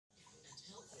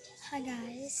Hi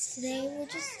guys, today we're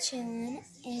just chilling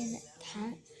in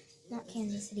not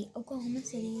Kansas City, Oklahoma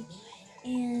City,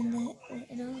 and we're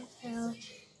in a hotel.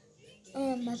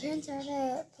 My parents are at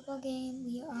a football game.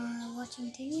 We are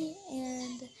watching TV,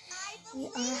 and we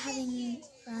are having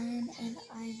fun, and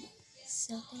I'm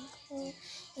so thankful.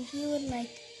 If you would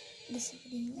like this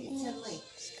video and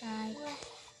subscribe,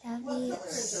 that would be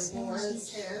so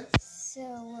easy.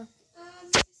 So,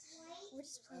 we're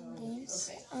just playing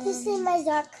games. This is my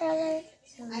dark color.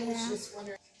 So yeah, here's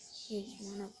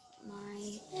one of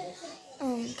my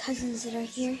cousins that are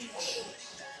here.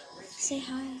 Say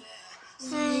hi.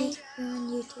 Hi. You're on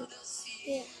YouTube.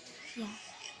 Yeah. Yeah.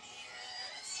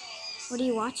 What are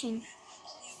you watching?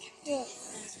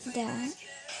 This. That.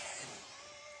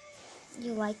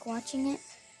 You like watching it?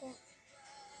 Yeah.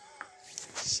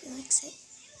 She likes it.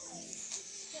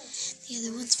 The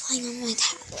other one's playing on my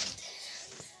tablet.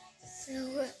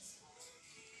 So,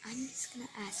 I'm just gonna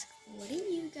ask, what are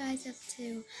you guys up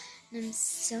to? And I'm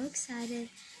so excited.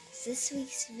 This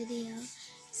week's video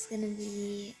is gonna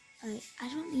be, I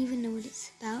don't even know what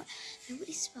it's about.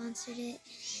 Nobody sponsored it,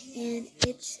 and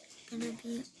it's gonna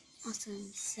be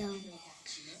awesome. So,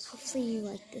 hopefully you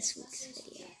like this week's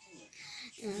video.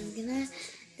 And I'm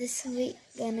this week,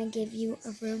 gonna give you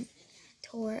a room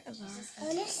tour of our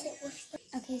hotel.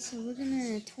 Okay, so we're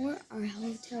gonna tour our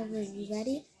hotel room. You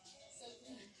ready?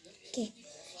 Okay.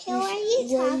 So what are you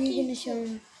What are talking you gonna show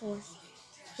them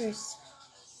first?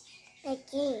 My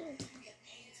game.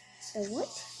 The what?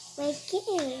 My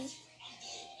game.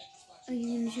 Are you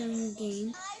gonna show them the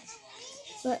game?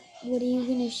 But what are you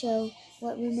gonna show?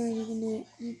 What room are you gonna?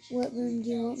 What room do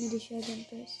you want me to show them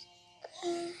first?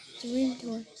 The room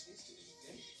tour.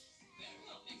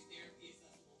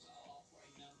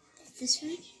 This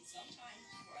room?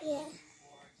 Yeah.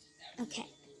 Okay.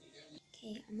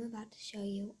 Okay, I'm about to show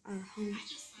you our home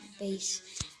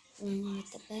base room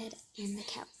with the bed and the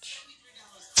couch.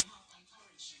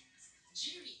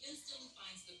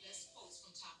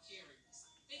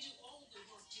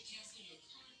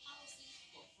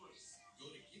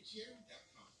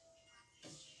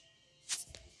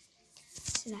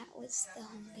 So that was the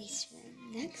home base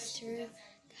room. Next room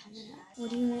coming up.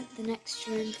 What do you want the next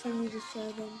room for me to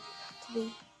show them to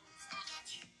be?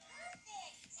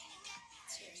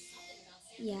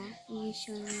 Yeah, you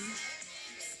show them.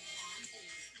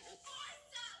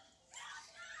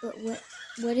 But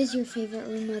what is your favorite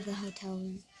room of the hotel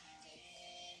room?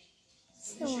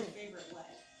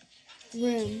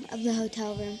 Room of the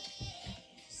hotel room.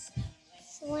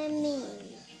 Swimming.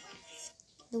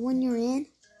 The one you're in?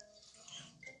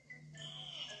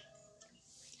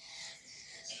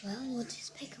 Well, we'll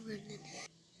just pick a room then.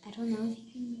 I don't know if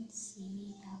you can see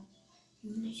me, but I'm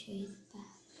going to show you the back.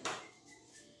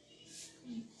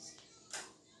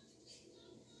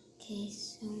 Okay,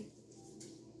 so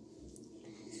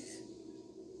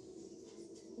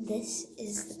this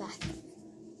is the bathroom.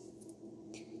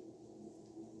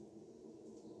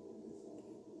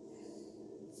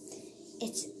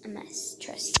 It's a mess,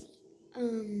 trust me.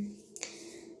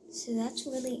 So that's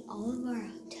really all of our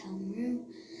hotel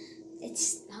room.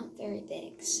 It's not very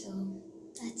big, so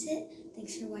that's it.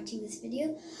 Thanks for watching this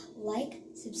video. Like,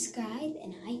 subscribe,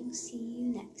 and I will see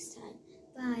you next time.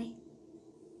 Bye.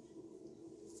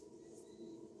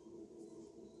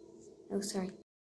 Oh, sorry.